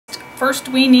first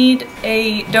we need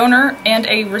a donor and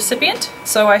a recipient.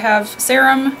 So I have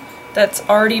serum that's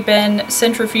already been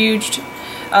centrifuged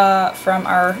from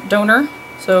our donor.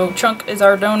 So Chunk is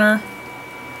our donor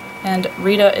and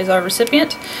Rita is our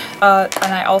recipient.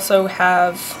 And I also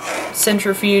have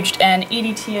centrifuged an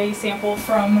EDTA sample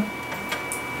from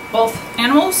both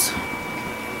animals.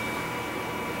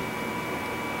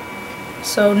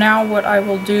 So now what I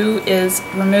will do is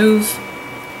remove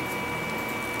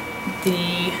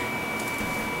the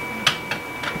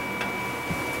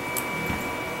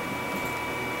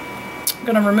I'm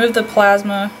going to remove the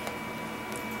plasma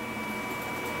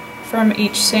from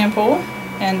each sample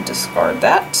and discard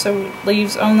that, so it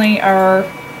leaves only our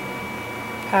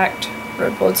packed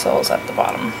red blood cells at the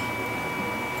bottom.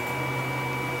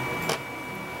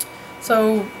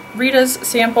 So Rita's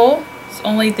sample is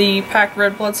only the packed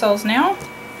red blood cells now,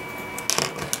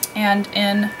 and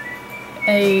in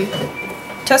a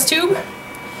test tube,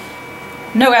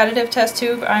 no additive test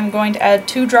tube, I'm going to add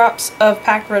 2 drops of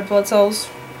packed red blood cells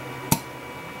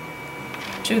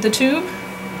to the tube.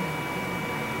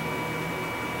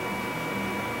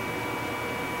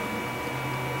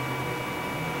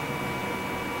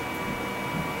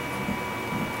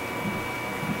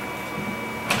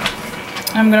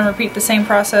 I'm going to repeat the same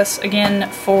process again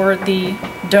for the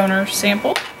donor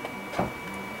sample.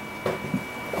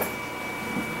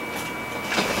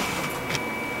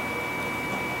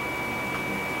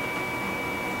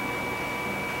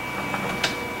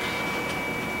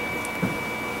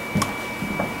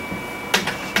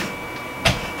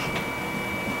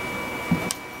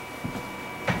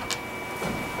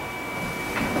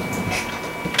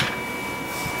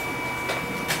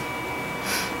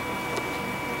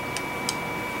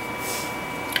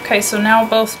 Okay, so now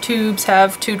both tubes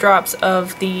have 2 drops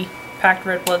of the packed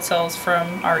red blood cells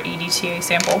from our EDTA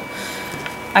sample.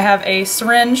 I have a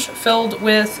syringe filled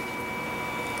with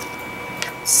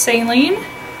saline.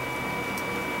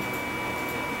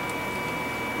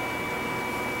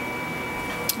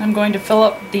 I'm going to fill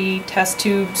up the test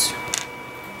tubes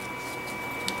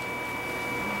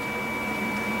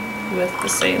with the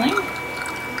saline.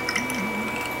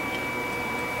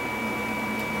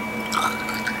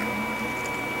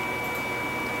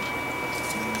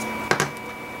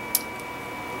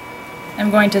 I'm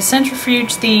going to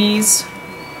centrifuge these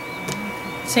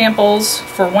samples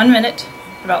for 1 minute,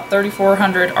 about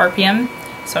 3,400 RPM.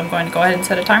 So I'm going to go ahead and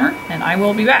set a timer and I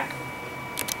will be back.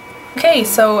 Okay,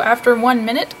 so after 1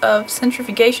 minute of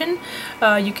centrifugation,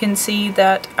 you can see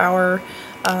that our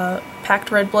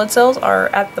packed red blood cells are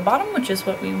at the bottom, which is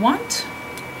what we want.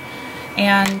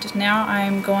 And now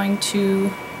I'm going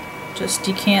to just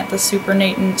decant the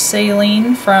supernatant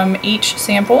saline from each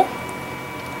sample.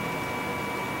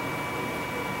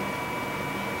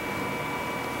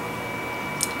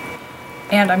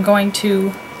 And I'm going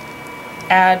to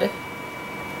add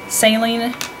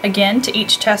saline again to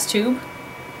each test tube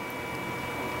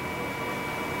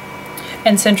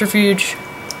and centrifuge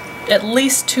at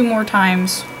least 2 more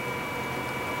times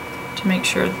to make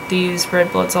sure that these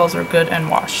red blood cells are good and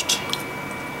washed.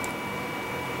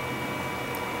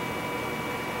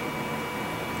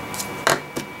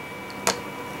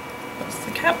 That's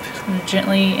the cap. I'm going to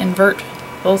gently invert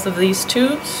both of these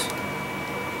tubes.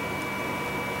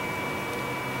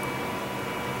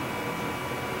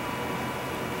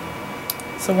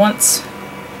 So once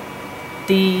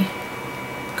the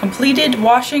completed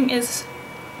washing is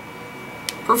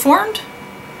performed,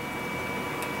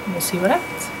 we'll see what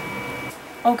happens.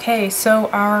 Okay, so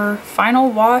our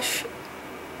final wash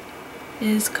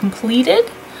is completed.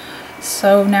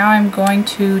 So now I'm going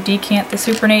to decant the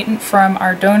supernatant from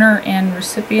our donor and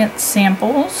recipient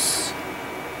samples.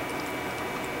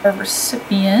 Our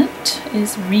recipient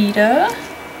is Rita.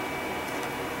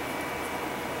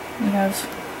 We have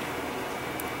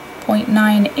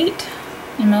 0.98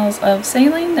 mLs of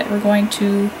saline that we're going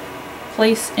to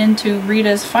place into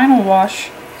Rita's final wash,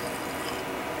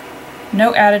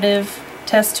 no additive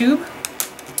test tube,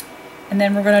 and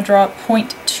then we're going to draw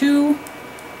 0.02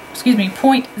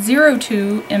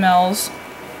 mLs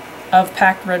of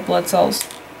packed red blood cells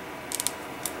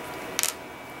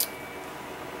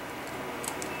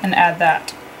and add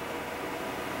that.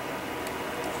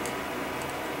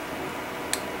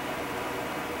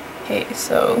 Okay,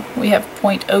 so we have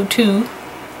 0.02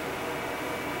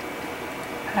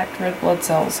 packed red blood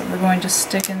cells that we're going to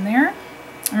stick in there.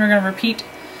 And we're going to repeat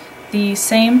the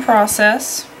same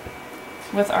process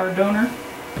with our donor.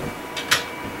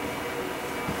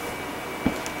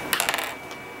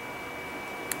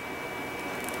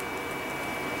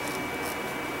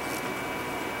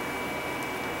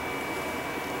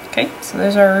 Okay, so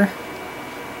there's our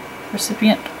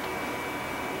recipient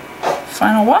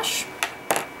final wash.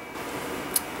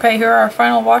 Okay, here are our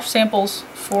final wash samples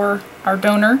for our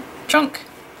donor chunk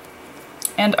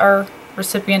and our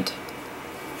recipient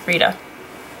Rita.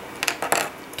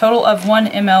 Total of 1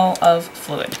 ml of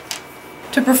fluid.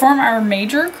 To perform our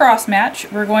major cross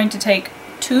match, we're going to take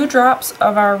 2 drops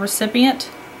of our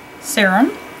recipient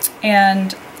serum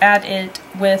and add it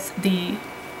with the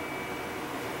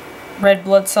red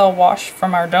blood cell wash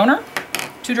from our donor,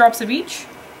 2 drops of each,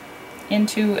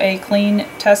 into a clean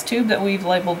test tube that we've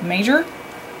labeled major.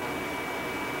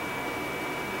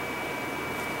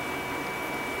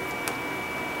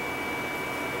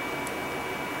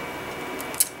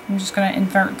 I'm just going to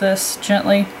invert this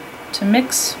gently to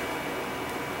mix.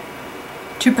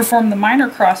 To perform the minor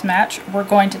cross match, we're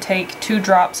going to take 2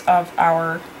 drops of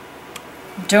our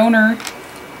donor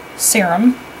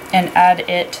serum and add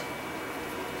it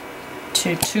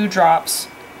to 2 drops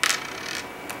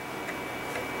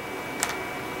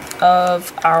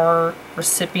of our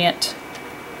recipient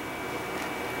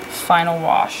final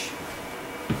wash.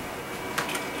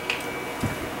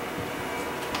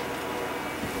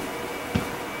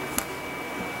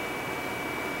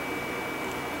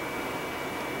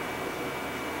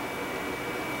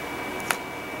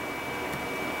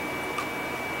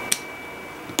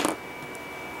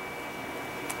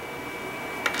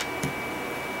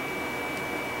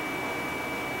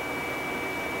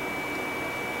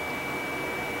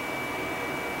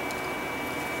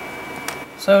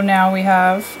 So now we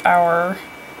have our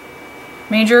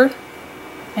major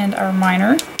and our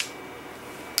minor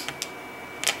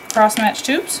cross-match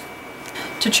tubes.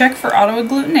 To check for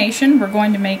auto-agglutination, we're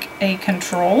going to make a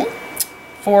control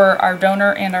for our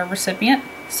donor and our recipient.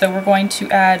 So we're going to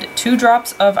add 2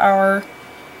 drops of our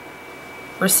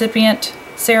recipient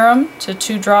serum to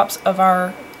 2 drops of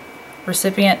our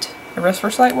recipient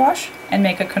erythrocyte wash and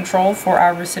make a control for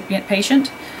our recipient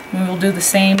patient. And we will do the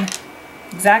same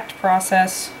exact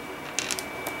process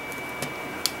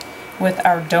with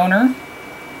our donor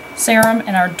serum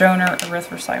and our donor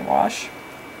erythrocyte wash.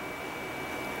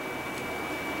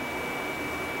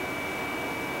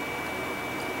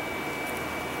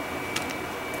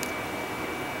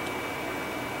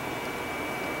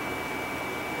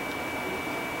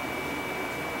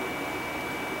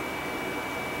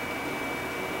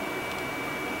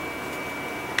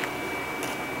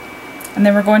 And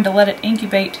then we're going to let it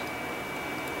incubate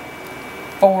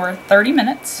for 30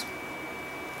 minutes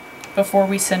before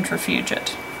we centrifuge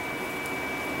it.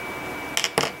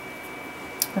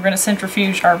 We're going to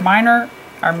centrifuge our minor,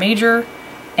 our major,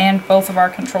 and both of our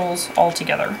controls all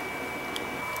together.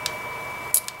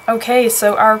 Okay,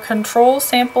 so our control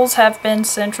samples have been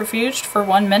centrifuged for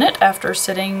 1 minute after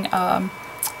sitting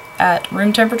at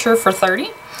room temperature for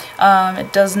 30.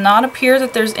 It does not appear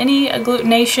that there's any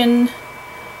agglutination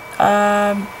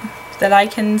that I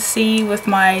can see with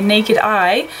my naked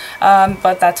eye,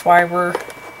 but that's why we're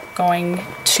going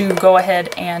to go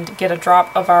ahead and get a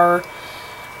drop of our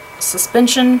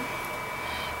suspension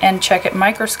and check it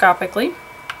microscopically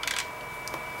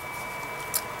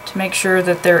to make sure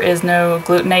that there is no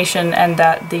agglutination and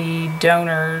that the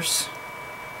donors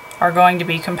are going to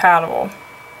be compatible.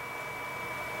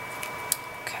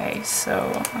 Okay,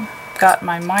 so I've got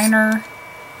my minor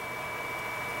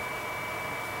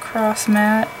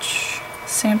cross-match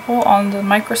sample on the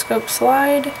microscope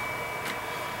slide.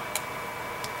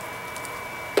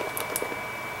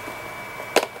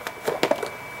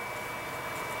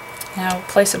 Now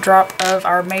place a drop of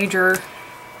our major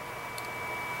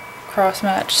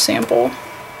cross-match sample.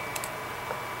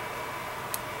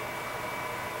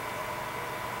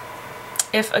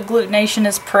 If agglutination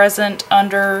is present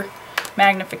under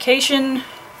magnification,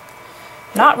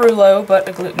 not rouleau, but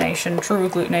agglutination, true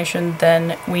agglutination,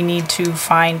 then we need to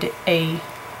find a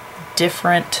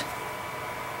different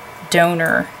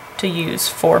donor to use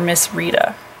for Miss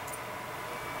Rita.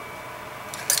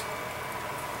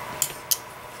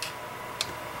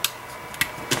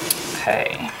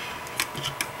 Okay,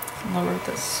 lower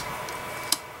this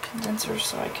condenser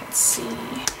so I can see.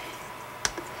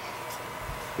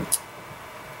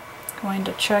 Going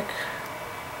to check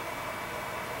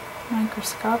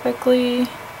microscopically.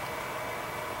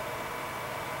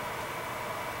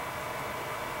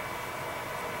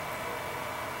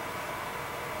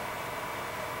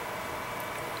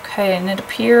 Okay, and it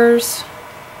appears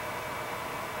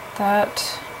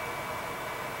that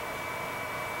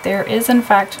there is in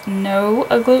fact no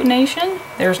agglutination.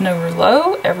 There's no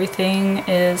rouleau. Everything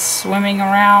is swimming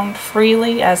around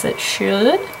freely as it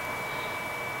should.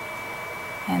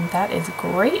 And that is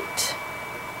great.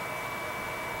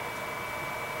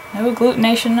 No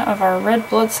agglutination of our red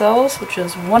blood cells, which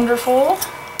is wonderful.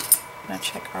 I'm going to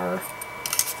check our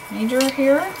major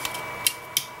here.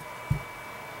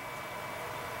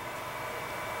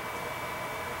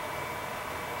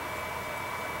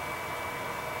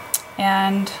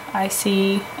 And I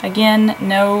see, again,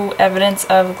 no evidence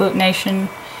of agglutination,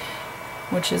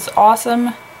 which is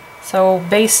awesome. So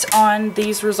based on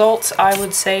these results, I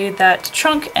would say that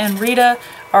Chunk and Rita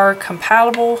are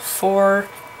compatible for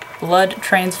blood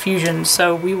transfusion.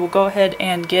 So we will go ahead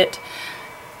and get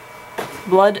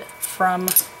blood from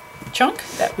Chunk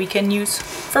that we can use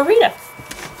for Rita.